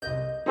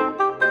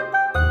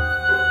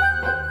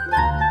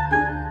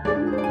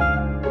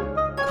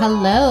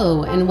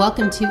Hello, and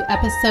welcome to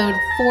episode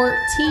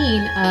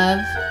 14 of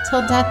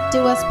Till Death Do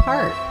Us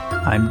Part.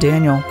 I'm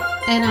Daniel.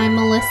 And I'm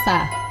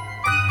Melissa.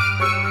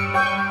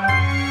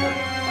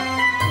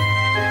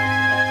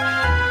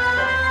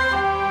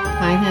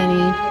 Hi,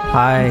 honey.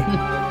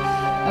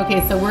 Hi.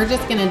 Okay, so we're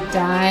just going to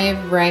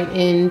dive right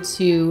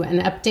into an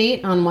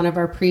update on one of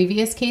our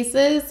previous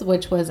cases,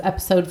 which was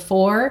episode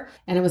 4,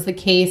 and it was the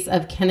case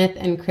of Kenneth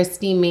and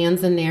Christy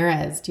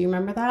Manzanares. Do you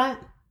remember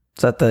that?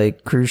 Is that the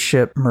cruise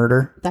ship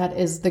murder? That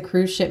is the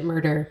cruise ship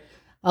murder.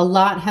 A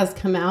lot has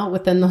come out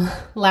within the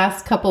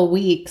last couple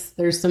weeks.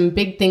 There's some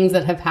big things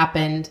that have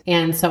happened.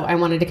 And so I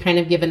wanted to kind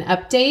of give an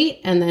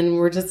update, and then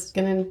we're just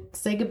going to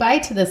say goodbye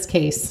to this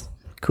case.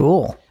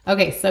 Cool.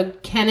 Okay, so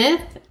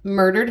Kenneth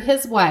murdered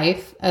his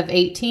wife of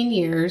 18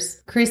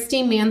 years,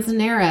 Christy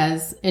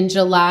Manzanares, in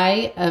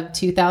July of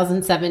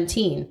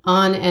 2017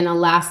 on an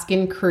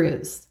Alaskan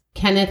cruise.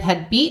 Kenneth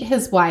had beat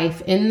his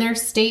wife in their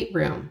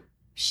stateroom.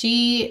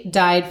 She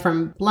died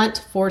from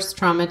blunt force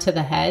trauma to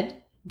the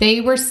head.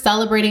 They were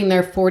celebrating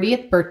their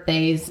 40th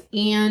birthdays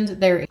and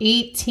their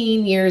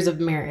 18 years of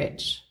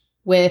marriage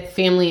with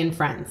family and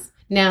friends.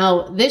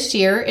 Now, this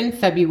year in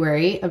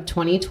February of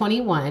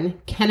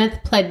 2021, Kenneth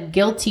pled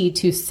guilty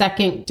to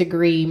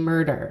second-degree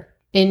murder.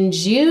 In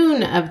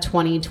June of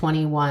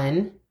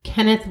 2021,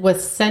 Kenneth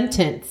was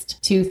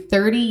sentenced to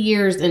 30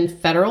 years in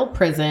federal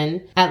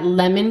prison at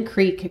Lemon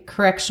Creek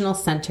Correctional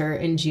Center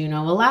in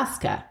Juneau,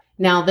 Alaska.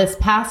 Now, this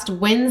past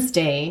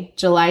Wednesday,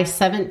 July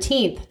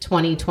 17th,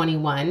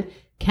 2021,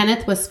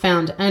 Kenneth was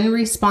found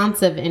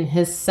unresponsive in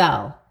his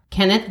cell.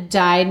 Kenneth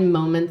died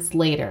moments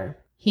later.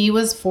 He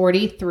was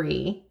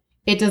 43.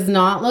 It does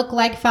not look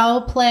like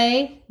foul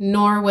play,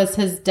 nor was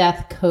his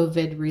death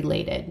COVID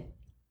related.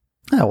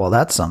 Oh, well,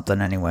 that's something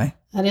anyway.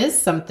 That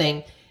is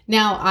something.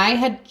 Now, I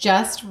had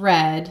just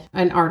read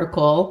an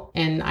article,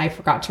 and I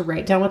forgot to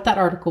write down what that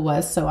article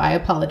was, so I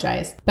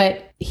apologize.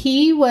 But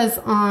he was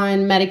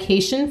on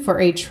medication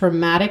for a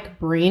traumatic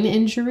brain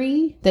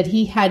injury that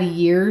he had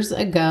years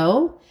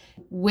ago.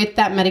 With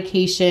that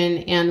medication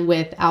and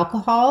with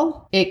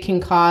alcohol, it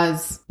can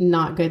cause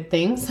not good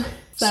things.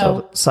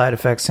 So side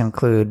effects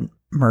include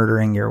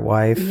murdering your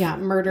wife. Yeah,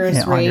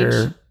 murderous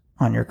rage.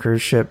 On your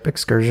cruise ship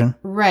excursion.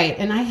 Right.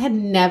 And I had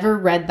never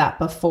read that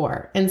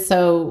before. And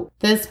so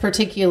this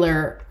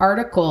particular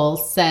article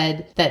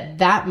said that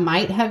that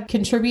might have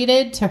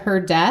contributed to her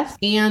death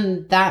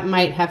and that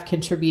might have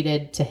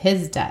contributed to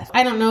his death.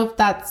 I don't know if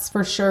that's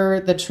for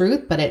sure the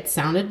truth, but it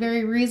sounded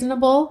very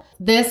reasonable.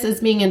 This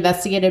is being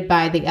investigated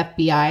by the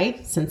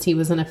FBI since he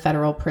was in a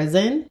federal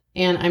prison.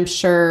 And I'm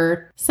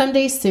sure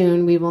someday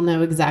soon we will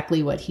know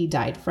exactly what he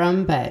died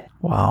from. But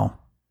wow,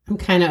 I'm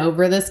kind of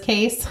over this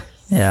case.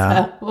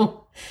 Yeah.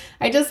 So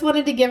I just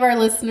wanted to give our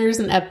listeners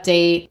an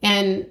update.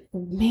 And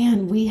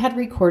man, we had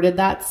recorded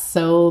that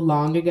so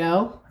long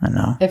ago. I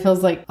know. It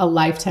feels like a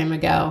lifetime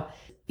ago.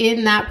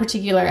 In that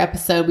particular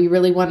episode,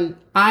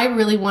 I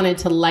really wanted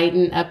to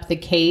lighten up the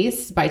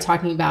case by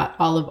talking about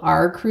all of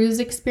our cruise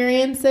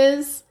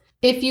experiences.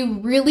 If you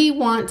really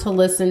want to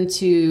listen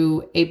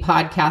to a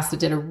podcast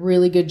that did a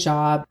really good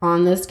job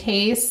on this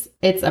case,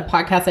 it's a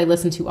podcast I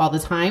listen to all the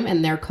time,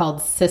 and they're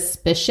called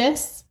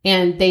Suspicious.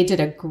 And they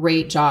did a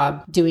great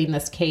job doing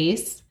this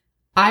case.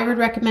 I would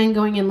recommend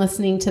going and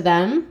listening to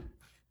them.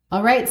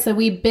 All right, so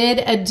we bid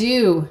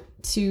adieu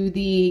to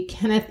the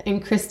Kenneth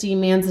and Christy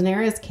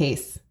Manzanares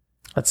case.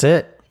 That's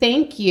it.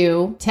 Thank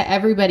you to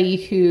everybody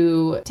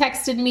who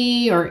texted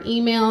me or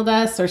emailed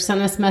us or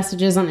sent us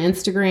messages on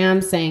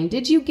Instagram saying,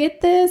 did you get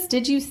this?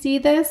 Did you see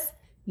this?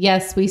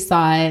 Yes, we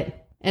saw it.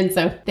 And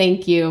so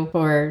thank you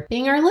for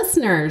being our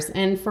listeners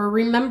and for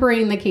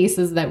remembering the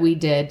cases that we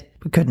did.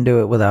 We couldn't do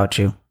it without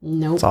you.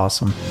 Nope. It's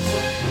awesome.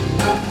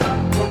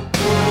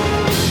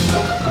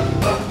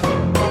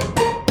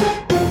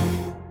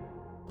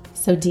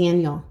 So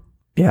Daniel.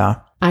 Yeah.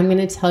 I'm going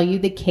to tell you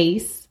the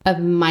case of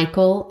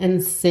Michael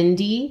and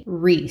Cindy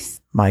Reese.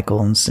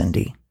 Michael and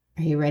Cindy.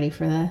 Are you ready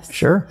for this?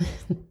 Sure.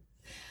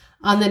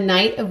 On the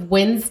night of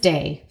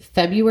Wednesday,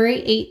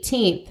 February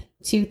 18th,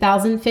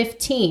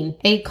 2015,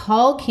 a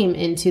call came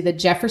into the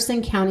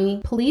Jefferson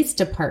County Police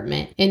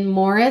Department in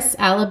Morris,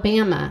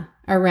 Alabama,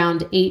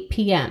 around 8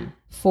 p.m.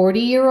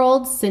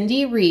 40-year-old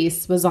Cindy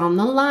Reese was on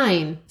the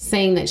line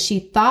saying that she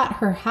thought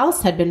her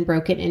house had been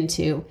broken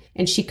into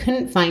and she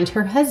couldn't find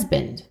her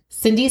husband.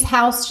 Cindy's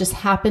house just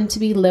happened to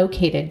be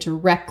located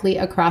directly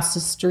across the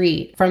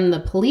street from the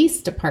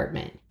police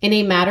department. In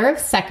a matter of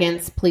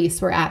seconds,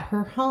 police were at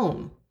her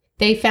home.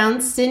 They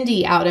found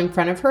Cindy out in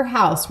front of her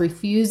house,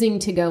 refusing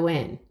to go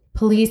in.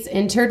 Police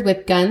entered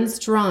with guns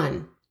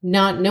drawn,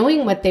 not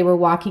knowing what they were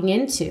walking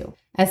into.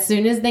 As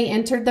soon as they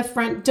entered the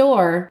front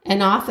door,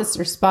 an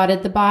officer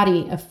spotted the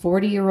body of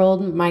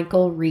 40-year-old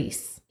Michael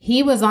Reese.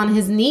 He was on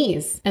his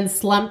knees and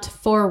slumped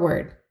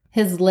forward.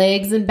 His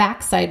legs and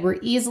backside were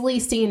easily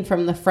seen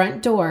from the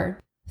front door,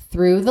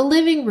 through the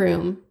living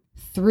room,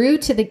 through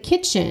to the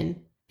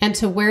kitchen, and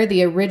to where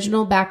the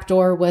original back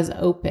door was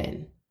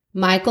open.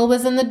 Michael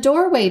was in the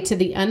doorway to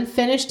the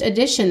unfinished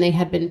addition they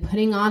had been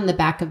putting on the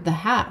back of the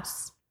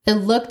house. It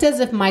looked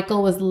as if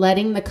Michael was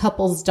letting the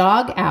couple's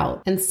dog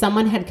out, and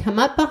someone had come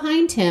up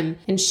behind him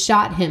and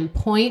shot him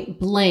point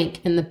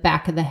blank in the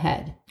back of the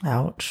head.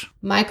 Ouch.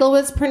 Michael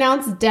was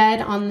pronounced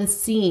dead on the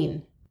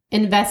scene.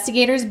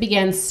 Investigators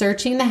began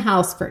searching the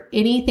house for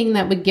anything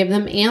that would give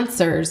them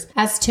answers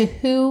as to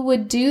who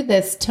would do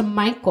this to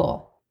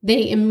Michael.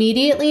 They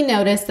immediately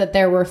noticed that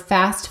there were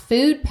fast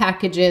food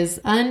packages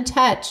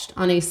untouched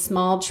on a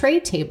small tray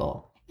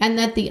table, and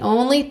that the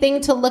only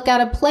thing to look out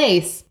of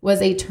place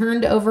was a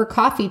turned over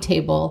coffee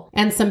table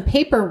and some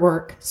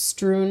paperwork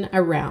strewn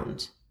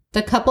around.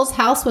 The couple's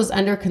house was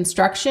under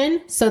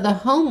construction, so the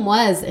home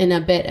was in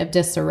a bit of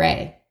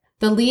disarray.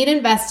 The lead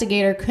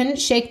investigator couldn't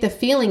shake the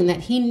feeling that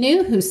he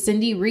knew who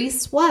Cindy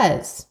Reese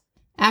was.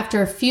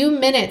 After a few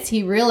minutes,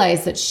 he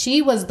realized that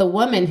she was the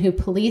woman who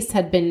police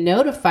had been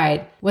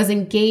notified was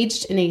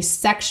engaged in a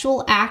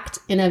sexual act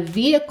in a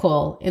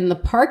vehicle in the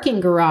parking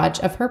garage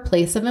of her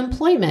place of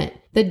employment,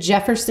 the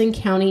Jefferson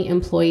County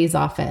Employee's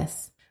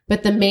Office.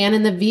 But the man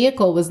in the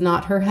vehicle was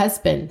not her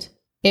husband.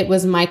 It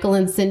was Michael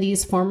and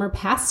Cindy's former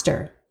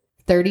pastor,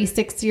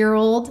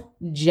 36-year-old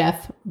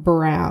Jeff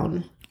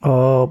Brown.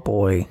 Oh,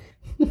 boy.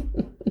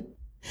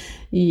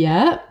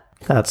 Yep.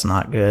 That's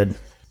not good.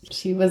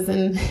 She was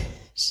in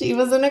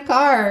a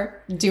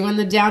car doing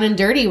the down and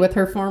dirty with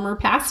her former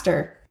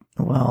pastor.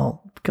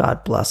 Well,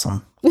 God bless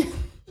him.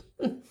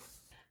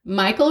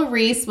 Michael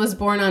Reese was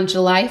born on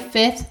July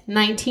 5th,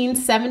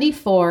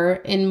 1974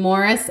 in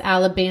Morris,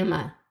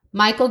 Alabama.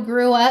 Michael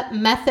grew up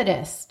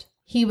Methodist.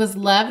 He was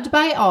loved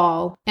by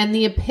all and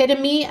the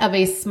epitome of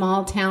a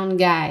small town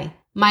guy.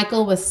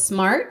 Michael was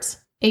smart,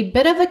 a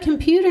bit of a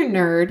computer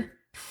nerd,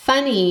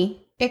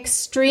 funny,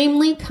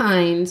 extremely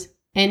kind,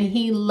 and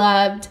he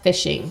loved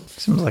fishing.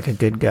 Seems like a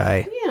good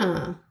guy.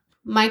 Yeah.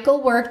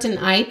 Michael worked in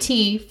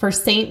IT for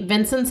St.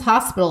 Vincent's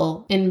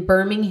Hospital in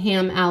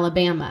Birmingham,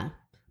 Alabama.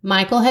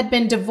 Michael had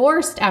been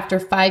divorced after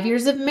 5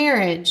 years of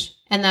marriage,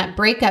 and that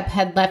breakup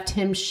had left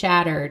him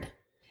shattered.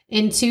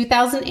 In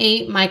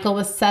 2008, Michael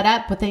was set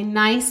up with a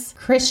nice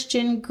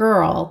Christian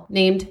girl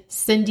named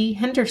Cindy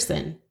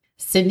Henderson.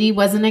 Cindy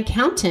was an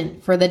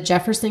accountant for the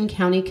Jefferson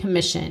County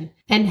Commission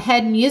and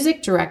head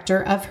music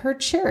director of her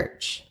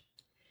church.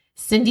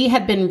 Cindy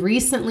had been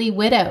recently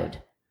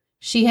widowed.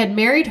 She had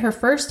married her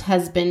first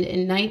husband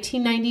in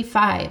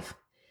 1995.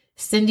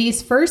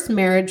 Cindy's first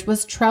marriage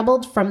was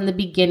troubled from the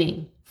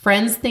beginning.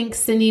 Friends think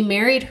Cindy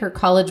married her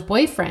college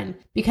boyfriend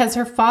because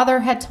her father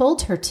had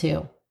told her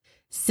to.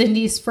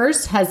 Cindy's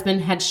first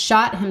husband had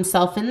shot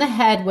himself in the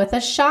head with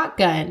a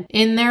shotgun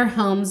in their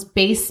home's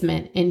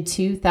basement in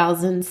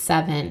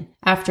 2007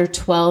 after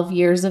 12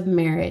 years of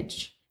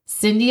marriage.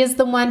 Cindy is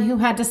the one who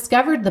had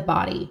discovered the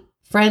body.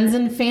 Friends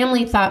and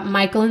family thought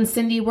Michael and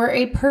Cindy were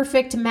a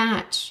perfect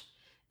match.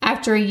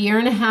 After a year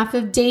and a half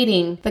of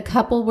dating, the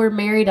couple were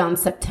married on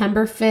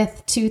September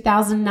 5th,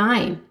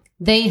 2009.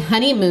 They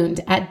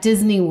honeymooned at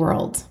Disney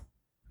World.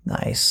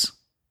 Nice.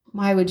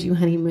 Why would you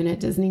honeymoon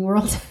at Disney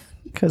World?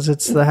 Because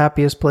it's the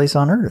happiest place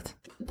on earth.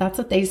 That's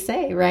what they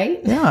say,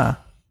 right? Yeah.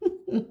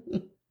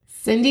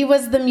 Cindy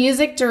was the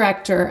music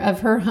director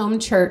of her home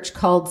church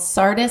called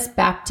Sardis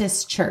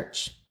Baptist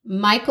Church.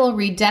 Michael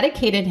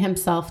rededicated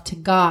himself to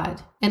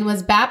God and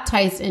was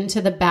baptized into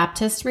the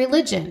Baptist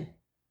religion.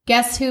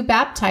 Guess who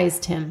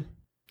baptized him?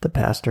 The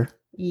pastor.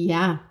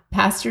 Yeah,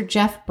 Pastor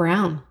Jeff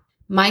Brown.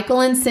 Michael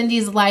and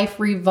Cindy's life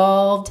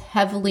revolved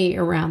heavily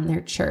around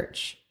their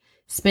church,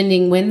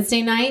 spending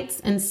Wednesday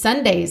nights and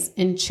Sundays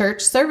in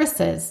church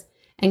services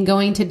and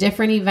going to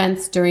different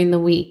events during the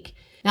week.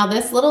 Now,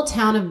 this little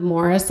town of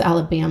Morris,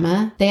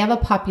 Alabama, they have a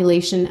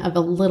population of a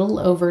little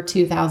over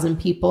 2,000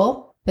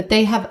 people, but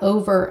they have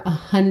over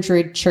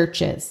 100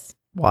 churches.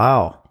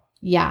 Wow.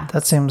 Yeah.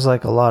 That seems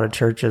like a lot of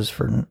churches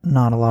for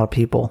not a lot of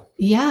people.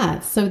 Yeah.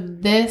 So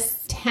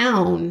this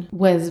town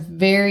was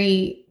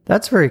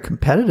That's very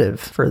competitive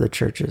for the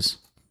churches.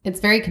 It's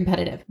very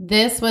competitive.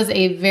 This was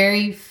a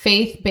very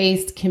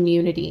faith-based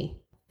community.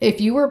 If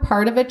you were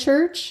part of a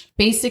church,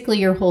 basically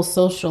your whole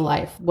social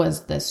life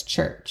was this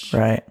church.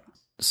 Right.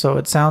 So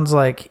it sounds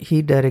like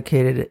he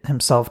dedicated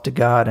himself to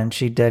God and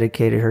she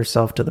dedicated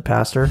herself to the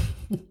pastor.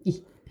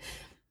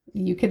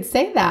 You could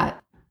say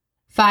that.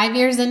 5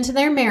 years into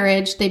their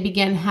marriage, they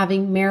began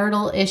having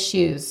marital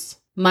issues.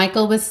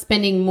 Michael was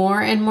spending more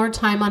and more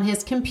time on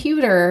his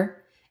computer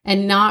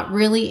and not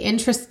really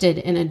interested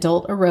in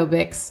adult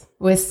aerobics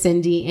with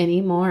Cindy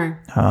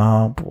anymore.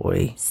 Oh,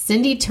 boy.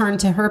 Cindy turned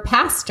to her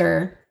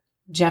pastor,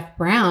 Jeff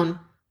Brown,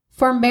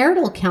 for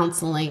marital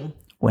counseling.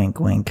 Wink,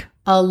 wink.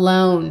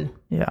 Alone.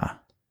 Yeah.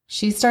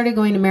 She started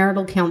going to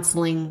marital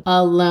counseling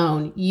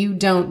alone. You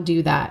don't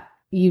do that.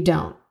 You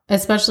don't.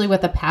 Especially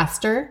with a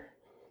pastor.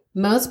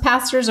 Most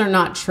pastors are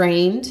not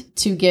trained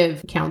to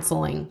give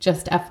counseling,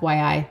 just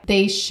FYI.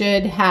 They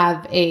should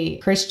have a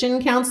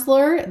Christian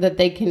counselor that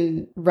they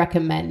can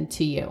recommend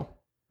to you.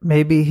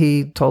 Maybe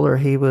he told her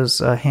he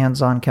was a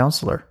hands-on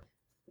counselor.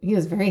 He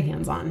was very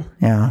hands-on.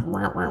 Yeah.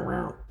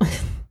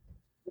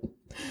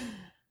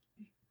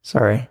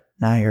 Sorry,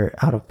 now you're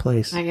out of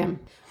place. I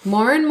am.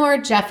 More and more,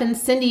 Jeff and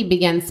Cindy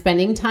began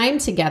spending time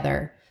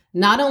together.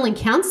 not only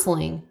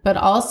counseling, but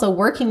also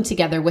working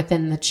together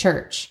within the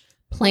church,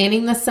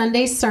 planning the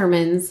Sunday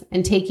sermons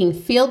and taking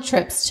field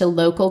trips to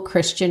local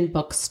Christian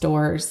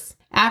bookstores.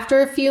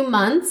 After a few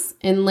months,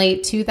 in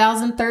late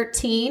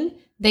 2013,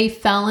 they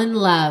fell in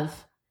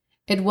love.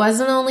 It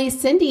wasn't only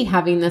Cindy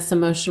having this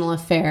emotional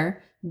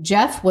affair.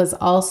 Jeff was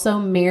also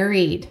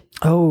married.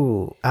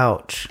 Oh,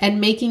 ouch.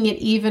 And making it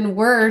even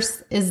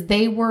worse is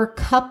they were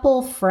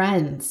couple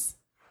friends.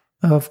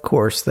 Of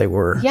course they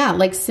were. Yeah,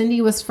 like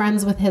Cindy was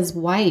friends with his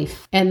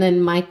wife, and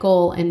then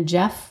Michael and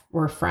Jeff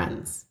were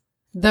friends.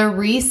 The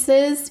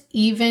Reeses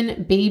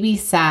even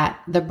babysat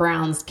the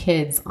Browns'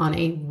 kids on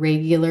a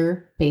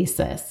regular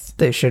basis.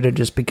 They should have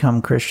just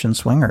become Christian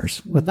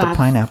swingers with the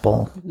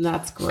pineapple.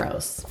 That's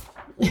gross.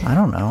 I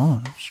don't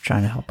know. I'm just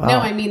trying to help out. No,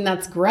 I mean,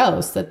 that's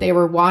gross that they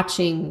were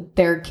watching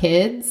their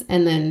kids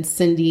and then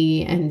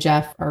Cindy and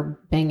Jeff are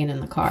banging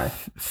in the car.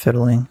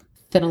 Fiddling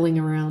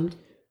around.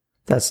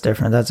 That's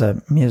different. That's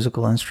a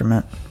musical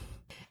instrument.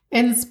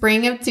 In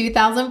spring of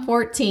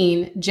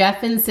 2014,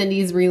 Jeff and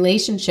Cindy's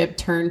relationship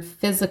turned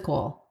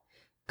physical.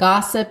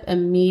 Gossip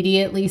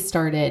immediately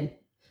started,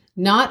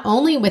 not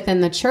only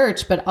within the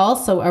church, but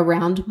also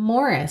around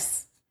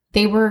Morris.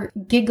 They were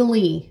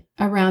giggly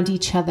around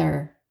each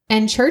other,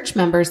 and church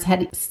members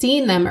had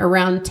seen them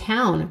around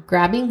town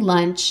grabbing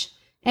lunch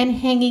and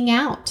hanging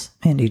out.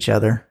 And each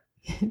other.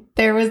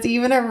 There was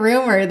even a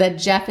rumor that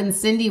Jeff and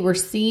Cindy were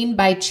seen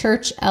by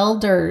church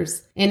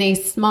elders in a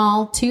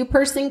small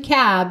 2-person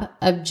cab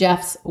of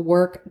Jeff's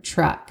work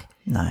truck.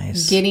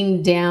 Nice.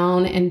 Getting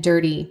down and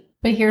dirty.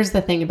 But here's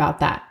the thing about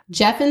that.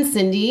 Jeff and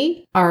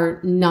Cindy are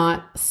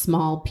not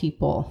small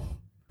people.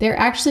 They're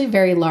actually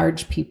very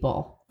large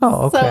people.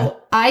 Oh, okay.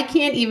 So I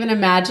can't even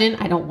imagine,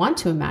 I don't want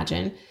to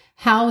imagine,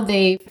 how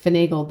they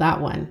finagled that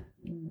one.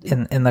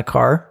 In the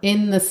car?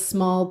 In the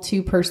small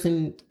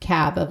 2-person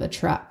cab of a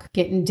truck,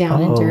 getting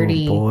down and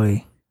dirty. Oh,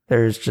 boy.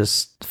 There's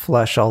just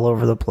flesh all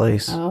over the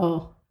place.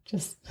 Oh,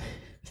 just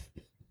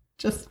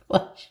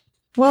flesh.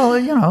 Well,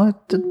 you know,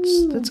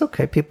 it's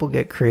okay. People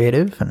get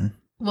creative. And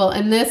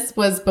this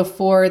was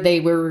before they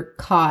were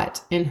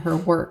caught in her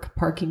work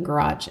parking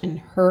garage in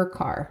her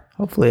car.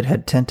 Hopefully it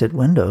had tinted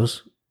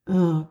windows.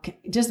 Oh, okay.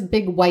 Just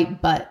big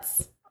white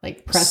butts.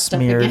 Like pressed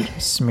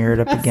smeared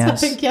up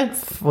against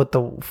with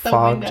the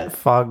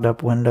fogged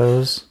up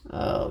windows.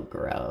 Oh,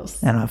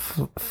 gross. And a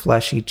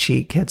fleshy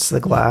cheek hits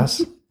the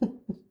glass.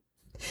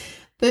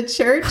 The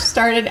church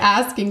started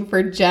asking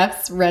for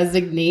Jeff's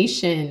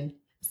resignation.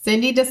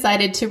 Cindy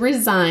decided to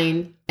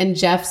resign, and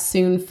Jeff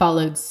soon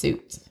followed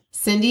suit.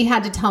 Cindy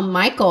had to tell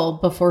Michael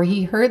before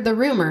he heard the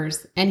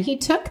rumors, and he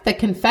took the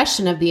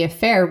confession of the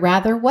affair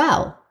rather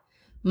well.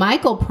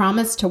 Michael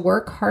promised to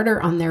work harder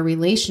on their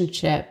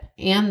relationship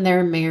and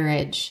their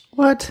marriage.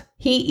 What?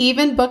 He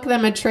even booked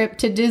them a trip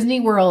to Disney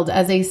World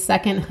as a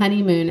second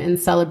honeymoon in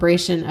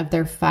celebration of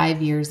their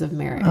 5 years of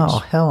marriage. Oh,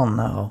 hell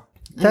no.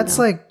 That's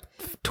like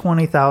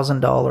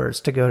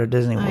 $20,000 to go to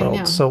Disney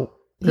World. So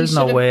there's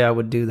no way I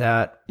would do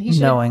that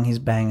knowing she's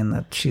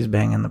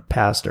banging the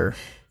pastor.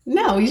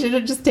 No, he should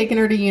have just taken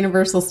her to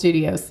Universal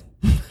Studios.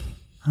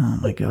 Oh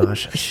my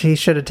gosh. He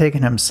should have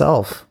taken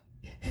himself.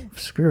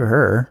 Screw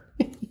her.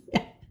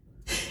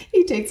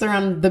 He takes her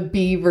on the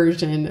B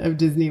version of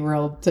Disney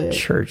World to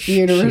church.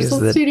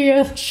 Universal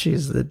Studios.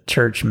 She's the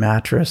church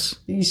mattress.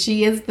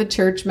 She is the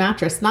church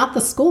mattress, not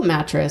the school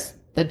mattress,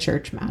 the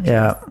church mattress.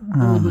 Yeah.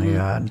 Oh my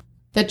God.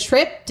 The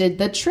trip did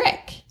the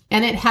trick,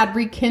 and it had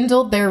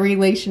rekindled their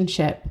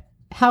relationship.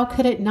 How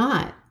could it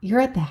not?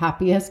 You're at the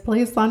happiest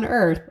place on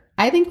earth.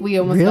 I think we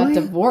almost got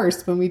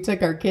divorced when we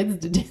took our kids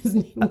to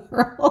Disney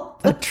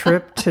World. A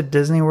trip to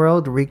Disney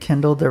World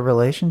rekindled their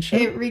relationship?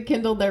 It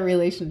rekindled their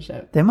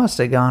relationship. They must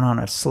have gone on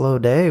a slow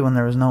day when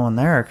there was no one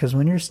there. Because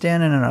when you're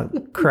standing in a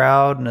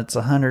crowd and it's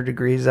 100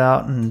 degrees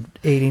out and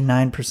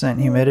 89%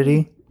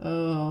 humidity.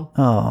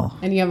 Oh.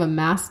 And you have a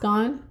mask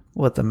on?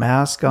 With the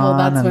mask on.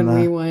 Well, that's when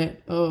we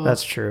went,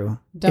 That's true.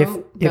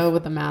 Don't go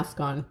with the mask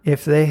on.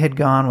 If they had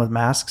gone with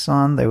masks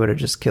on, they would have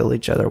just killed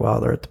each other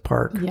while they're at the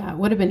park. Yeah, it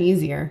would have been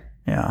easier.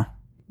 Yeah.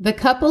 The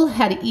couple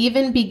had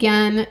even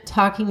begun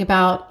talking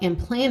about and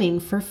planning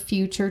for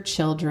future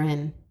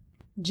children.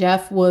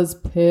 Jeff was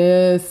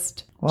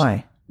pissed.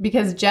 Why?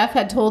 Because Jeff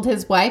had told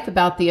his wife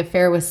about the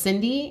affair with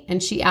Cindy,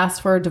 and she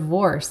asked for a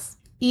divorce,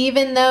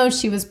 even though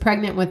she was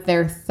pregnant with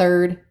their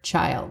 3rd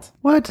child.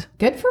 What?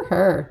 Good for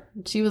her.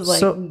 She was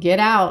like, get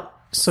out.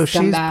 So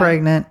she's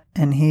pregnant,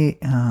 and he,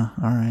 all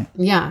right.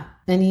 Yeah.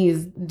 And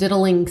he's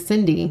diddling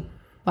Cindy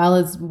while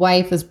his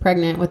wife is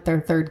pregnant with their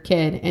 3rd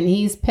kid, and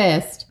he's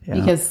pissed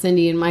because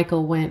Cindy and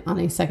Michael went on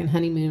a second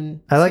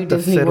honeymoon. I like the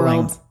Disney fiddling.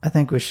 World. I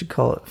think we should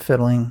call it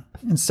fiddling.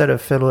 Instead of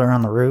fiddler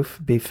on the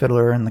roof, be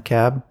fiddler in the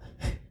cab.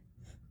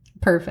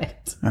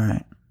 Perfect. All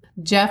right.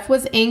 Jeff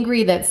was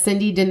angry that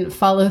Cindy didn't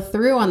follow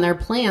through on their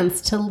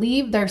plans to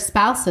leave their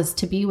spouses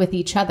to be with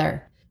each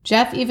other.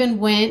 Jeff even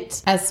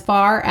went as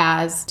far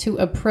as to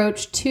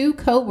approach 2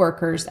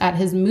 co-workers at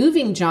his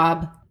moving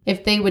job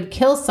if they would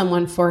kill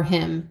someone for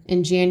him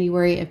in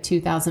January of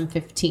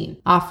 2015,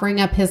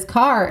 offering up his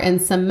car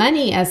and some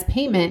money as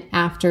payment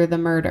after the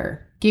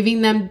murder.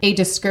 giving them a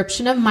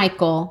description of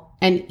Michael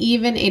and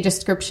even a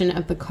description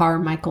of the car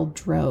Michael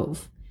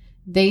drove.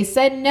 They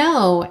said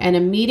no and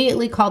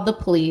immediately called the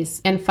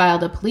police and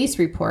filed a police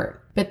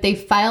report, but they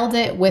filed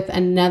it with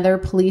another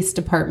police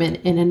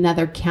department in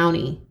another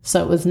county,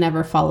 so it was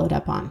never followed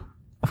up on.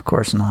 Of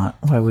course not.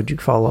 Why would you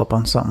follow up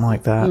on something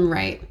like that?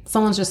 Right.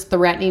 Someone's just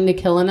threatening to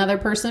kill another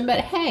person, but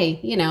hey,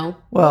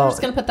 we're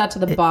just going to put that to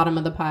the bottom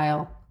of the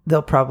pile.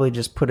 They'll probably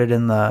just put it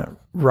in the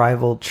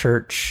rival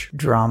church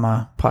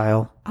drama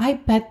pile. I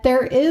bet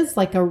there is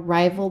like a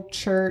rival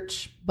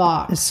church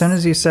box. As soon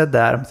as you said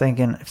that, I'm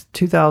thinking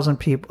 2,000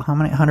 people. How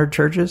many? 100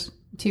 churches?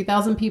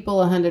 2,000 people,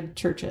 100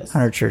 churches.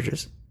 100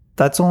 churches.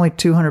 That's only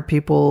 200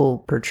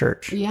 people per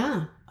church.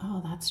 Yeah.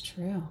 Oh, that's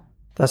true.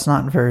 That's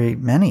not very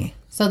many.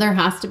 So there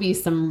has to be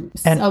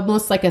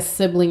almost like a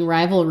sibling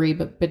rivalry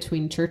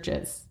between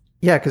churches.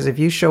 Yeah, because if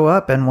you show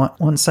up and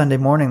one Sunday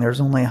morning there's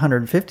only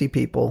 150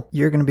 people,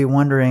 you're going to be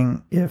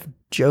wondering if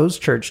Joe's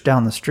church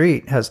down the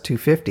street has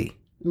 250.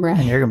 Right.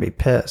 And you're going to be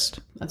pissed.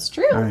 That's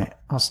true. All right,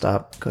 I'll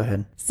stop. Go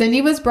ahead.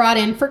 Cindy was brought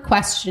in for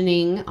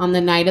questioning on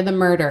the night of the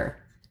murder.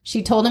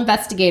 She told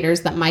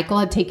investigators that Michael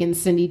had taken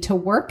Cindy to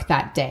work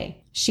that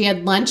day. She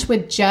had lunch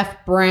with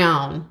Jeff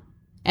Brown,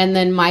 and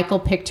then Michael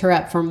picked her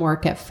up from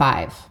work at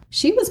 5.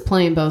 She was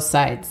playing both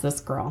sides, this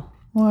girl.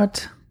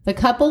 What? The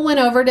couple went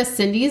over to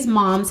Cindy's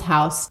mom's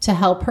house to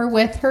help her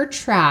with her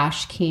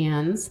trash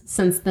cans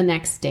since the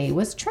next day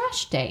was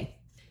trash day.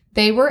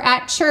 They were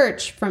at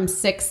church from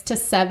 6 to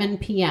 7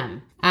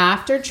 p.m.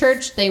 After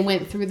church, they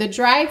went through the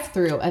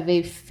drive-thru of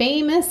a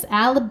famous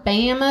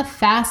Alabama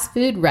fast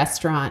food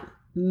restaurant,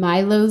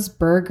 Milo's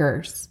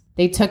Burgers.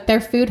 They took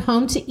their food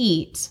home to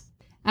eat.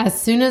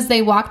 As soon as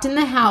they walked in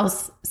the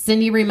house,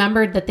 Cindy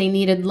remembered that they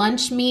needed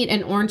lunch meat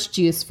and orange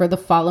juice for the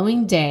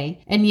following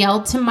day and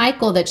yelled to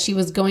Michael that she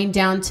was going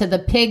down to the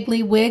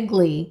Piggly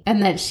Wiggly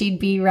and that she'd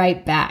be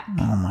right back.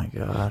 Oh my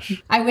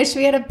gosh. I wish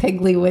we had a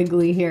Piggly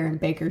Wiggly here in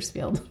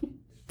Bakersfield.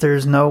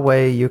 There's no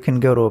way you can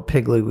go to a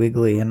Piggly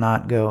Wiggly and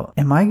not go,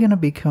 am I going to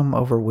become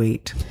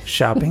overweight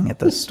shopping at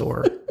this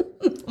store?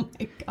 Oh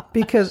my God.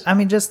 Because,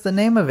 just the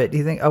name of it, do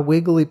you think a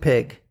wiggly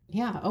pig?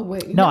 Yeah. Oh,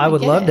 wait. No, I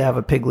would love to have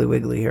a Piggly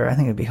Wiggly here. I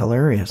think it'd be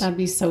hilarious. That'd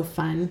be so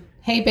fun.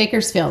 Hey,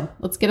 Bakersfield,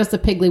 let's get us a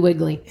Piggly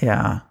Wiggly.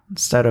 Yeah.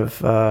 Instead of...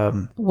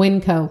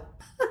 Winco.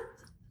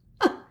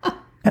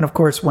 And of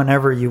course,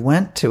 whenever you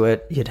went to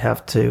it, you'd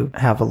have to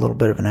have a little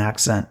bit of an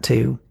accent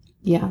too.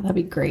 Yeah, that'd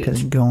be great.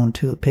 Because you're going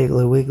to the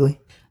Piggly Wiggly.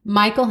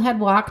 Michael had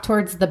walked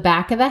towards the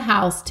back of the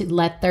house to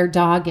let their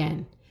dog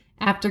in.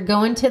 After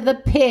going to the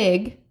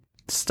pig...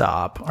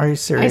 Stop. Are you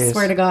serious? I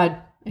swear to God.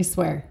 I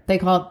swear. They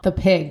call it the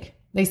pig.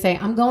 They say,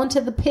 I'm going to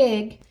the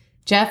pig.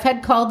 Jeff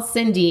had called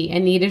Cindy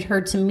and needed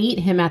her to meet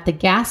him at the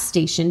gas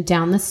station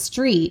down the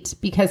street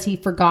because he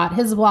forgot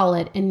his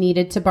wallet and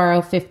needed to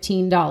borrow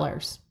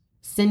 $15.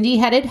 Cindy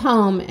headed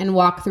home and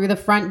walked through the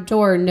front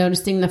door,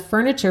 noticing the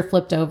furniture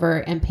flipped over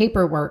and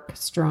paperwork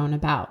strewn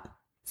about.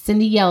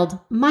 Cindy yelled,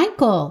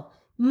 Michael,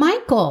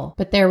 Michael,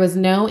 but there was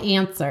no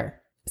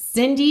answer.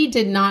 Cindy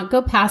did not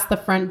go past the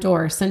front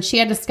door. Since she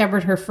had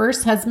discovered her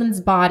first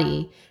husband's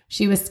body,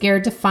 she was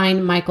scared to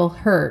find Michael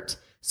hurt.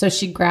 So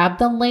she grabbed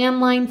the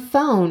landline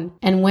phone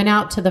and went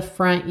out to the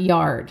front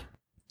yard.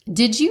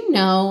 Did you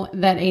know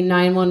that a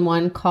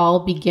 911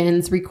 call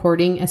begins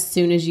recording as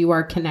soon as you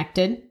are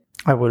connected?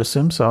 I would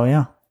assume so,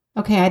 yeah.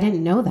 Okay, I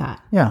didn't know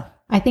that. Yeah.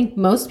 I think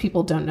most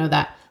people don't know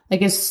that.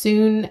 Like as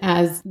soon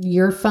as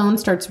your phone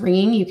starts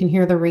ringing, you can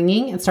hear the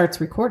ringing, it starts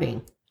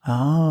recording.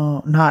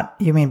 Oh,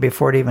 you mean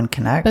before it even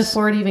connects?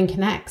 Before it even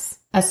connects.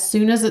 As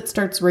soon as it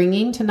starts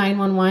ringing to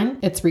 911,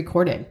 it's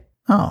recorded.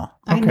 Oh,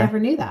 okay. I never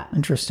knew that.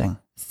 Interesting.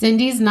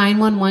 Cindy's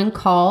 911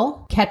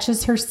 call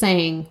catches her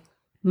saying,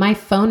 my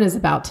phone is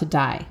about to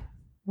die.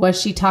 Was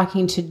she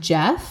talking to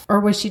Jeff or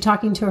was she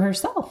talking to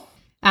herself?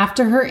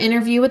 After her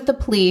interview with the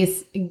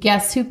police,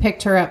 guess who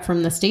picked her up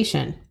from the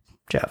station?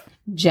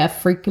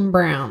 Jeff freaking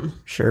Brown.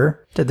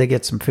 Sure. Did they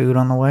get some food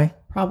on the way?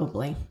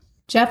 Probably.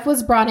 Jeff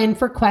was brought in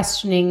for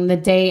questioning the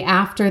day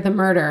after the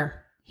murder.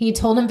 He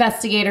told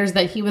investigators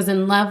that he was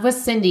in love with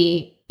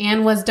Cindy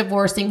and was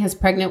divorcing his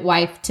pregnant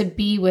wife to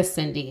be with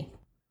Cindy.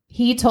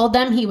 He told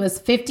them he was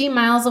 50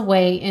 miles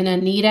away in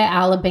Anita,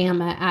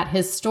 Alabama at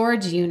his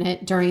storage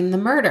unit during the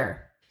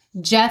murder.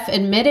 Jeff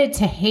admitted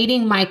to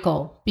hating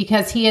Michael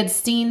because he had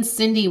seen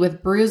Cindy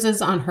with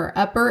bruises on her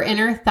upper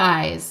inner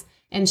thighs,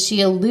 and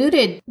she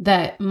alluded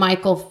that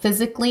Michael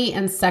physically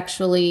and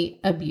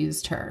sexually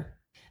abused her.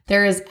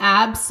 There is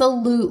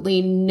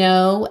absolutely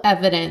no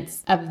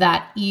evidence of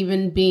that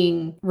even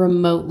being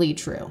remotely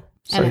true.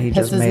 So and it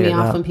pisses me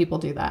off when people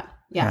do that.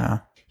 Yeah.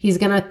 He's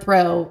going to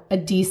throw a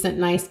decent,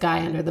 nice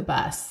guy under the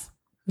bus.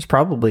 It's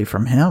probably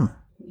from him.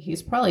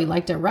 He's probably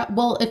liked it.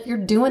 Well, if you're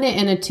doing it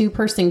in a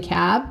 2-person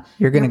cab,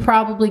 you're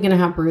probably going to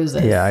have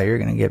bruises. Yeah, you're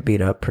going to get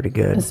beat up pretty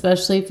good.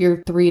 Especially if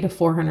you're 300 to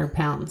 400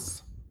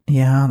 pounds.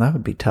 Yeah, that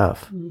would be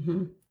tough.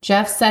 Mm-hmm.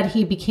 Jeff said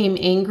he became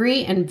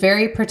angry and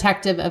very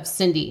protective of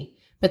Cindy,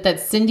 but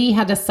that Cindy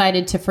had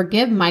decided to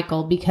forgive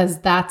Michael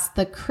because that's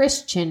the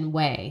Christian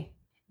way.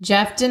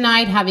 Jeff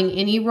denied having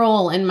any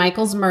role in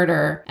Michael's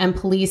murder, and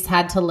police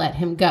had to let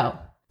him go.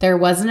 There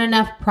wasn't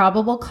enough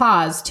probable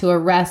cause to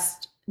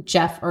arrest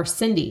Jeff or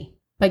Cindy.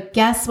 But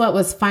guess what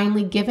was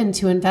finally given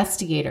to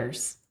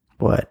investigators?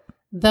 What?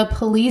 The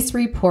police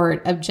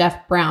report of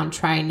Jeff Brown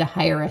trying to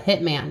hire a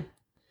hitman.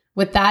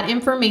 With that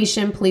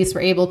information, police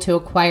were able to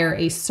acquire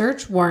a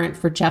search warrant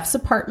for Jeff's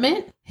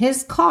apartment,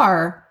 his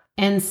car,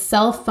 and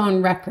cell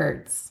phone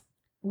records.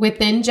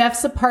 Within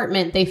Jeff's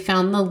apartment, they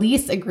found the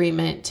lease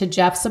agreement to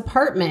Jeff's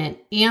apartment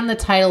and the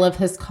title of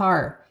his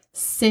car.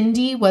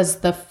 Cindy was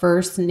the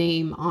first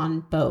name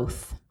on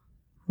both.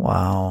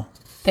 Wow.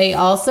 They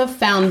also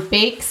found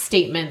bank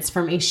statements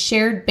from a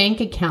shared bank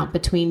account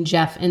between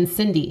Jeff and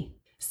Cindy.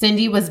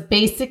 Cindy was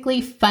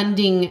basically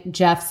funding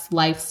Jeff's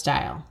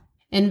lifestyle.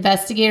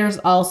 Investigators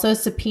also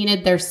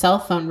subpoenaed their cell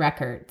phone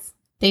records.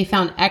 They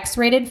found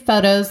X-rated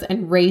photos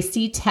and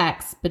racy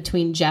texts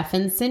between Jeff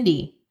and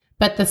Cindy.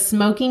 But the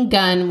smoking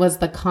gun was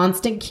the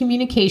constant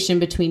communication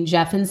between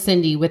Jeff and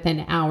Cindy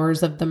within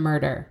hours of the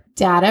murder.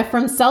 Data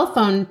from cell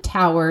phone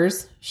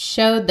towers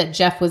showed that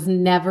Jeff was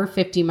never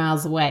 50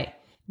 miles away.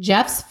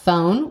 Jeff's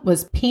phone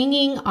was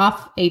pinging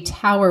off a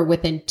tower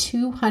within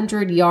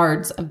 200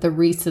 yards of the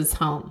Reese's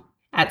home.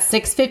 At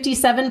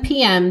 6:57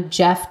 p.m.,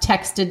 Jeff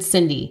texted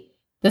Cindy.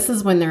 This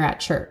is when they're at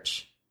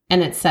church.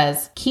 And it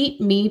says,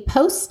 "Keep me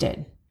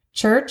posted."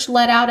 Church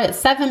let out at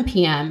 7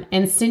 p.m.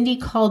 and Cindy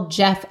called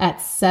Jeff at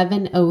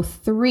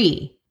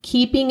 7:03,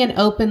 keeping an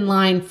open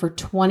line for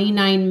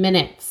 29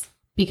 minutes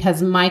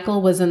because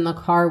Michael was in the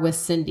car with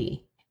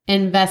Cindy.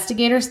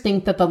 Investigators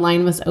think that the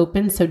line was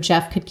open so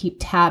Jeff could keep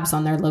tabs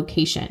on their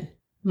location.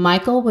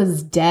 Michael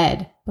was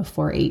dead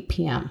before 8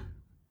 p.m.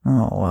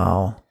 Oh,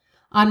 wow.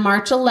 On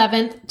March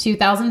 11th,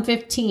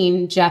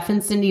 2015, Jeff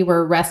and Cindy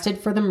were arrested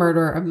for the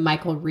murder of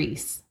Michael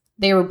Reese.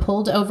 They were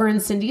pulled over in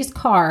Cindy's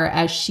car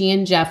as she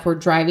and Jeff were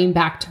driving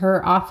back to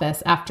her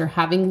office after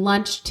having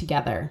lunch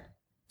together.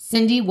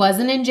 Cindy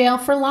wasn't in jail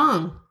for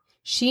long.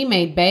 She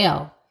made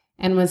bail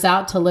and was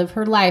out to live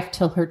her life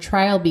till her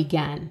trial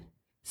began.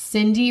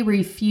 Cindy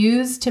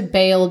refused to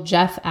bail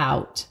Jeff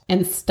out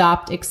and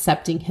stopped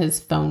accepting his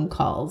phone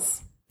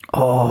calls.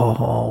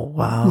 Oh,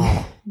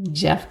 wow.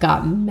 Jeff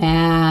got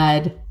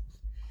mad.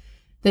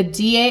 The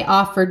DA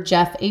offered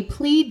Jeff a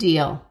plea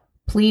deal,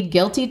 plead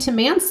guilty to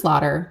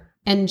manslaughter,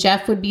 and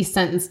Jeff would be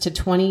sentenced to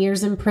 20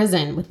 years in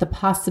prison with the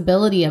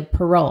possibility of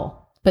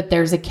parole. But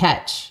there's a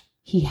catch.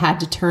 He had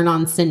to turn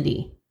on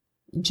Cindy.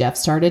 Jeff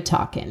started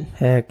talking.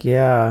 Heck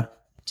yeah.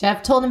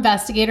 Jeff told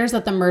investigators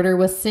that the murder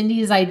was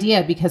Cindy's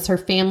idea because her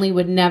family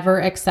would never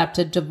accept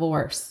a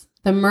divorce.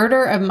 The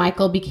murder of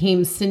Michael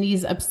became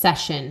Cindy's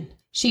obsession.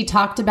 She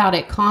talked about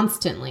it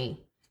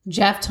constantly.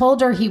 Jeff told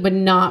her he would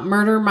not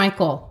murder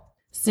Michael.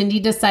 Cindy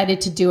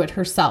decided to do it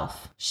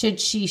herself. Should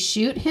she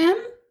shoot him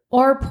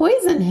or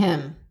poison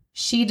him?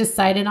 She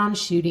decided on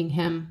shooting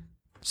him.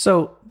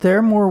 So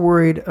they're more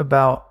worried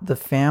about the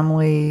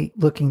family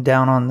looking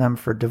down on them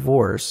for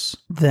divorce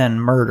than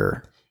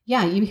murder.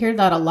 Yeah, you hear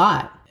that a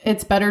lot.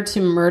 It's better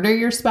to murder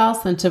your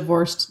spouse than to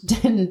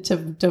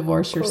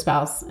divorce your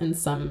spouse in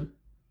some.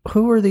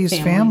 Who are these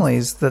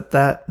families that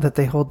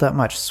they hold that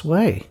much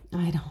sway?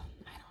 I don't know.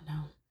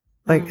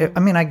 Like, I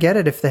mean, I get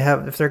it if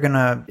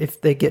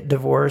they get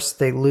divorced,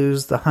 they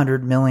lose the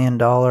 $100 million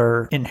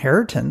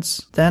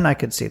inheritance, then I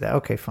could see that.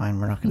 Okay, fine,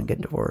 we're not going to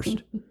get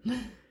divorced.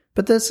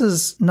 But this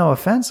is, no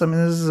offense, I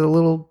mean, this is a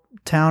little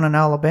town in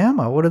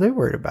Alabama. What are they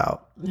worried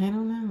about? I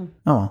don't know.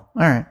 Oh, all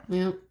right.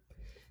 Yeah.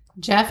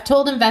 Jeff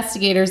told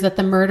investigators that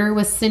the murder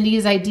was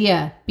Cindy's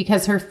idea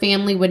because her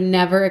family would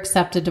never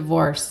accept a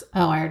divorce.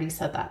 Oh, I already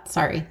said that.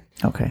 Sorry.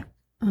 Okay.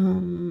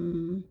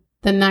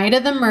 The night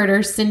of the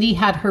murder, Cindy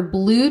had her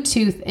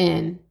Bluetooth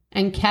in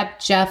and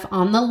kept Jeff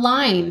on the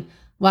line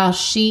while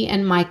she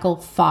and Michael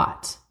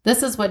fought.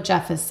 This is what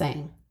Jeff is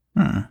saying.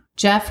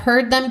 Jeff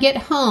heard them get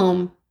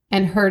home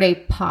and heard a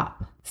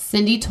pop.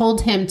 Cindy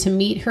told him to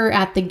meet her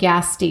at the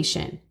gas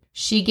station.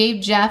 She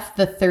gave Jeff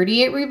the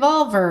 .38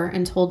 revolver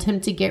and told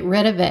him to get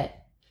rid of it.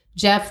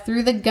 Jeff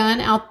threw the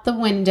gun out the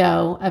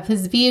window of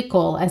his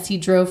vehicle as he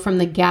drove from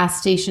the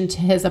gas station to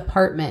his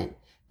apartment.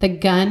 The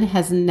gun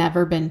has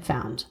never been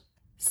found.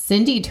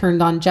 Cindy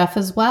turned on Jeff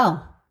as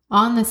well.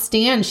 On the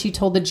stand, she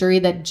told the jury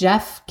that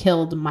Jeff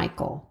killed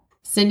Michael.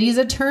 Cindy's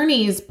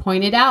attorneys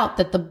pointed out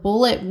that the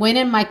bullet went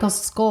in Michael's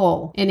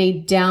skull in a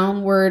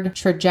downward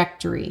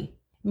trajectory,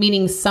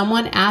 meaning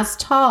someone as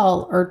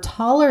tall or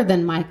taller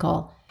than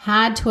Michael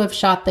had to have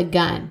shot the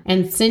gun,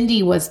 and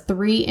Cindy was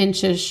 3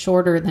 inches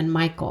shorter than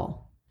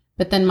Michael.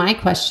 But then my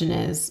question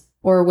is,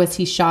 or was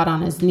he shot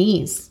on his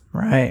knees?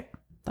 Right.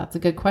 That's a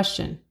good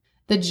question.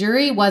 The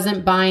jury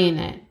wasn't buying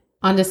it.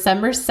 On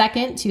December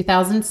 2nd,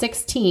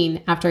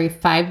 2016, after a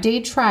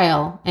 5-day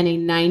trial and a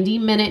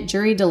 90-minute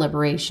jury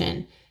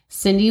deliberation,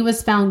 Cindy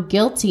was found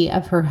guilty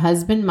of her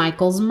husband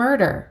Michael's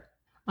murder.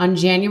 On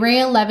January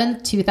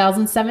 11th,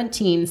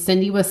 2017,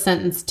 Cindy was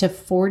sentenced to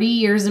 40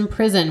 years in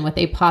prison with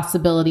a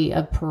possibility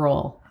of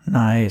parole.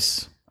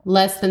 Nice.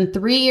 Less than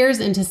 3 years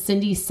into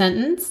Cindy's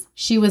sentence,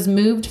 she was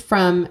moved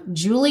from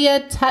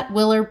Julia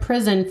Tutwiler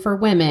Prison for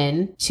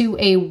Women to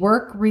a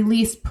work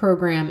release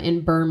program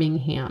in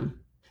Birmingham.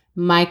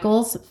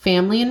 Michael's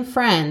family and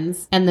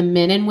friends and the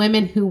men and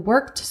women who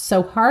worked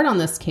so hard on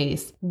this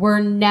case were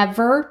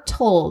never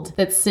told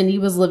that Cindy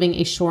was living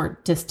a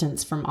short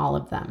distance from all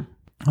of them.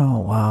 Oh,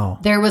 wow.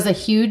 There was a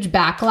huge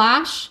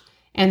backlash,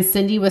 and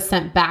Cindy was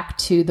sent back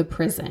to the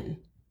prison.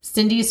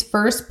 Cindy's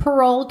first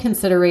parole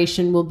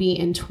consideration will be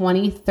in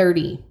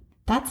 2030.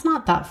 That's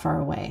not that far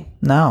away.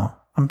 No,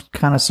 I'm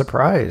kind of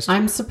surprised.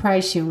 I'm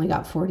surprised she only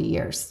got 40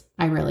 years.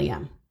 I really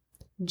am.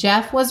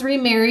 Jeff was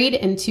remarried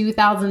in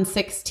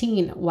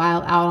 2016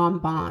 while out on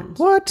bond.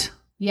 What?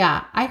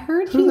 Yeah, I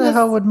heard Who the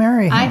hell would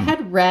marry him? I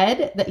had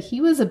read that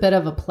he was a bit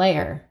of a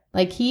player.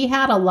 Like, he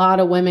had a lot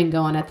of women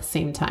going at the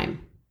same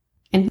time.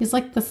 And he's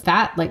like the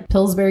fat, like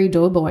Pillsbury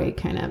Doughboy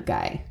kind of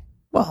guy.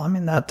 Well, I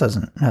mean, that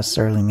doesn't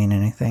necessarily mean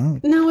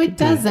anything. No, it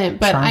doesn't.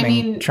 But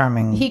charming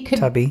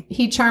tubby.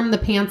 He charmed the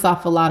pants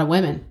off a lot of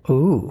women.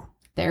 Ooh.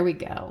 There we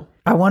go.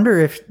 I wonder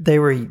if they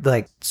were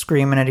like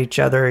screaming at each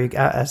other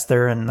as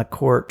they're in the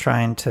court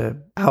trying to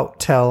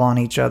outtell on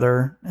each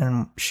other.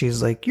 And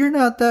she's like, "You're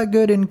not that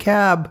good in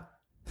cab,"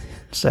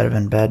 instead of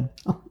in bed.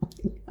 Oh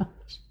my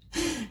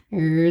gosh.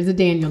 Here's a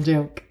Daniel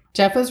joke.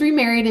 Jeff was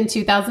remarried in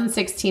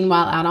 2016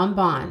 while out on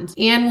bond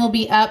and will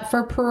be up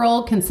for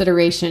parole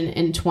consideration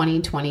in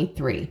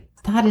 2023.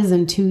 That is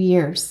in 2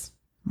 years.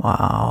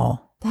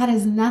 Wow. That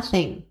is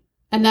nothing.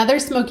 Another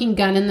smoking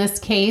gun in this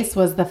case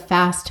was the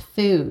fast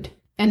food.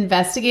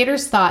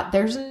 Investigators thought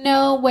there's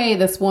no way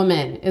this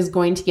woman is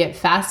going to get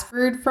fast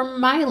food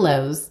from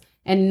Milo's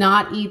and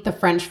not eat the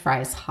French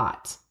fries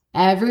hot.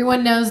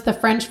 Everyone knows the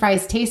French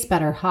fries taste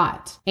better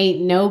hot.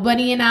 Ain't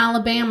nobody in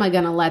Alabama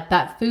gonna let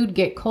that food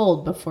get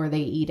cold before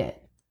they eat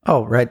it.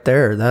 Oh, right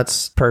there.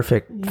 That's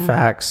perfect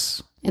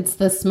facts. It's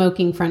the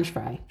smoking French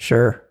fry.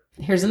 Sure.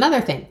 Here's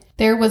another thing.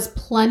 There was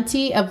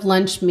plenty of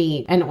lunch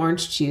meat and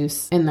orange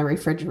juice in the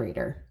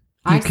refrigerator.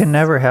 You can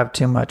never have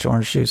too much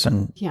orange juice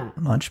and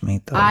lunch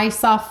meat, though. I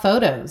saw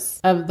photos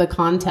of the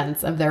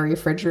contents of their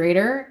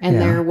refrigerator, and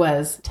there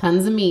was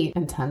tons of meat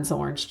and tons of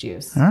orange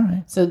juice. All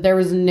right. So there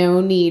was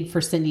no need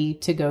for Cindy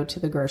to go to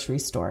the grocery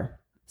store.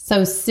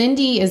 So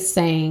Cindy is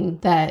saying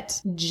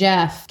that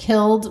Jeff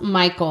killed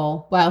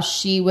Michael while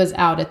she was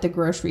out at the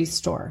grocery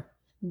store.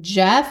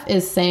 Jeff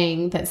is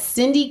saying that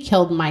Cindy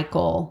killed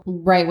Michael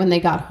right when they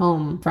got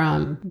home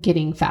from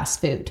getting fast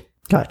food.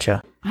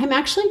 Gotcha. I'm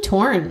actually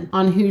torn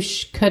on who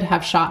could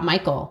have shot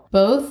Michael.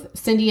 Both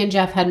Cindy and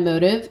Jeff had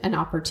motive and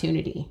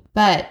opportunity.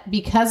 But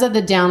because of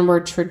the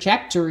downward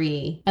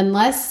trajectory,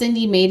 unless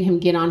Cindy made him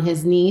get on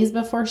his knees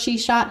before she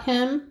shot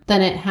him,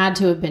 then it had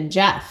to have been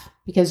Jeff,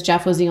 because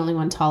Jeff was the only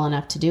one tall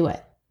enough to do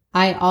it.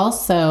 I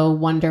also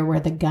wonder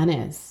where the gun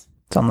is.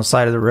 It's on the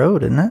side of the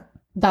road, isn't it?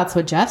 That's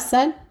what Jeff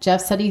said.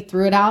 Jeff said he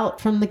threw it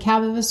out from the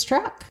cab of his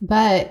truck,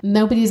 but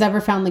nobody's ever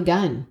found the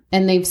gun.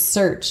 And they've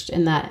searched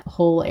in that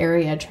whole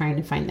area trying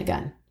to find the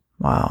gun.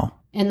 Wow.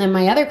 And then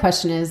my other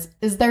question is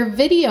there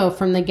video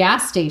from the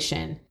gas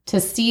station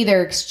to see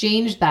their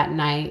exchange that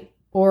night,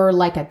 or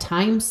like a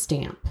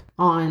timestamp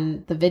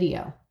on the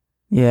video?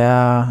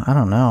 Yeah, I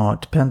don't know. It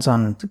depends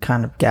on the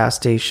kind of gas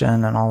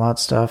station and all that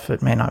stuff.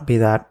 It may not be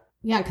that.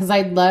 Yeah, because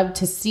I'd love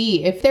to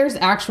see if there's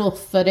actual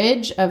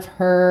footage of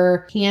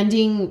her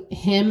handing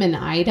him an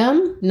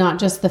item, not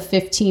just the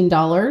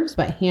 $15,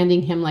 but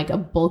handing him like a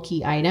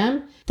bulky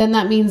item, then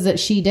that means that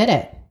she did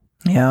it.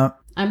 Yeah.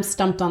 I'm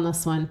stumped on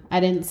this one. I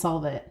didn't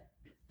solve it.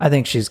 I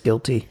think she's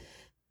guilty.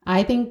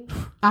 I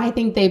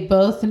think they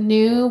both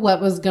knew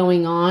what was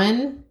going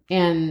on,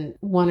 and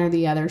one or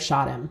the other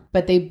shot him,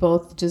 but they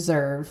both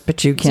deserve.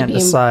 But you can't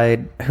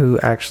decide who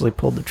actually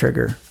pulled the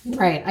trigger.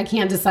 Right. I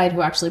can't decide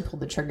who actually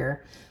pulled the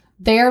trigger.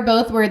 They're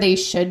both where they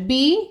should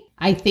be.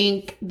 I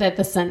think that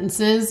the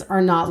sentences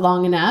are not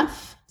long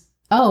enough.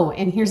 Oh,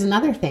 and here's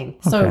another thing.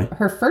 So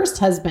her first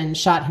husband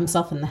shot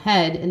himself in the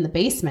head in the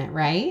basement,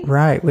 right?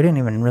 Right. We didn't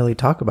even really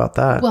talk about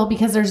that. Well,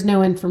 because there's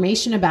no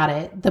information about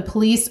it. The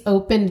police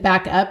opened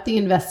back up the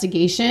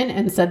investigation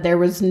and said there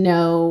was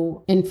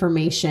no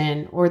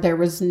information, or there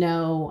was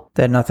no...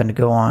 They had nothing to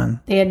go on.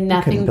 They had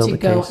nothing to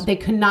go... Case. They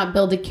could not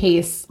build a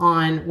case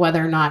on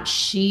whether or not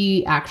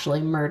she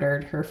actually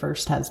murdered her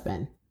first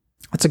husband.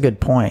 That's a good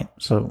point.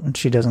 So when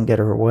she doesn't get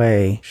her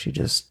way, she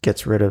just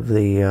gets rid of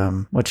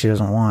the what she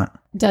doesn't want.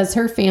 Does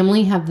her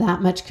family have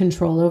that much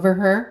control over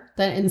her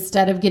that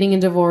instead of getting a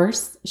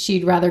divorce,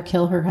 she'd rather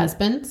kill her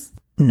husbands?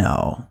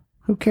 No.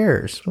 Who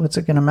cares? What's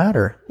it going to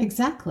matter?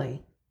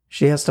 Exactly.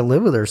 She has to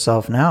live with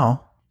herself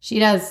now. She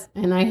does.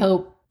 And I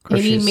hope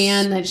any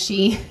man that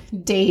she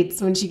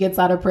dates when she gets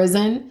out of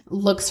prison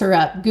looks her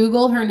up.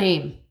 Google her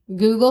name.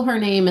 Google her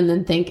name and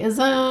then think, is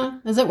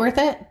it worth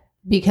it?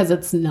 Because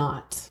it's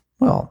not.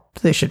 Well,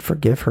 they should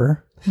forgive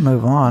her.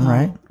 Move on,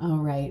 right? Oh,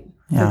 right.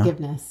 Yeah.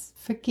 Forgiveness.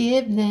 All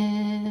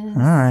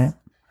right.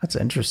 That's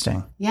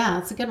interesting. Yeah,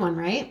 that's a good one,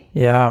 right?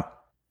 Yeah.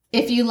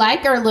 If you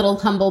like our little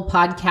humble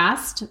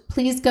podcast,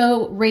 please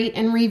go rate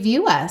and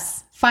review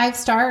us. 5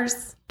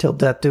 stars. Till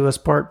Death Do Us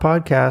Part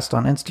podcast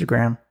on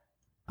Instagram.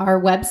 Our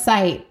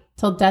website,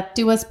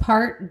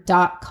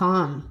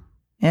 tilldeathdouspart.com.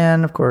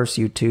 And of course,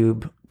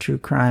 YouTube, True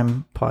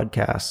Crime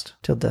Podcast,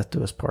 Till Death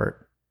Do Us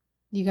Part.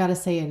 You got to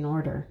say it in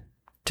order.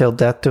 Till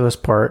Death Do Us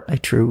Part, a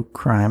True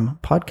Crime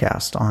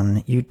Podcast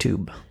on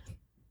YouTube.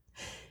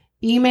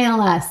 Email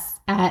us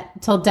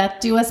at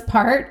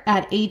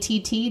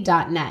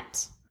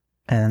tilldeathdouspart@att.net.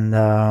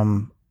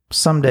 And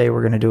someday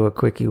we're going to do a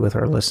quickie with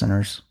our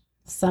listeners.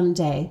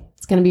 Someday.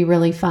 It's going to be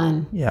really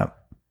fun. Yeah.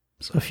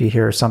 So if you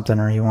hear something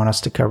or you want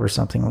us to cover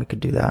something, we could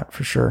do that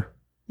for sure.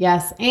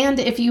 Yes. And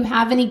if you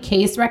have any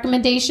case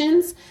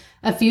recommendations,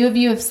 a few of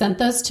you have sent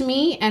those to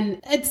me and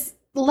it's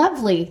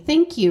lovely.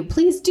 Thank you.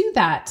 Please do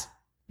that.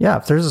 Yeah.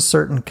 If there's a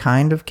certain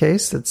kind of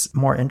case that's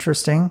more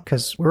interesting,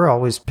 because we're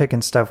always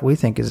picking stuff we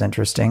think is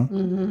interesting.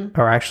 Mm-hmm.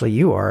 Or actually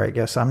you are, I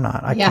guess I'm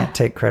not. I can't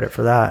take credit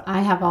for that.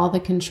 I have all the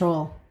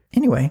control.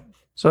 Anyway.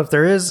 So if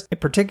there is a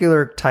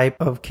particular type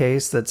of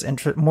case that's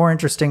more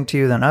interesting to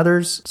you than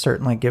others,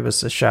 certainly give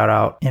us a shout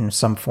out in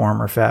some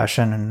form or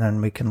fashion, and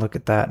then we can look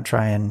at that and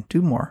try and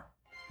do more.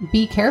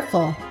 Be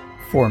careful.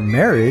 For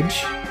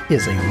marriage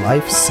is a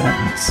life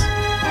sentence.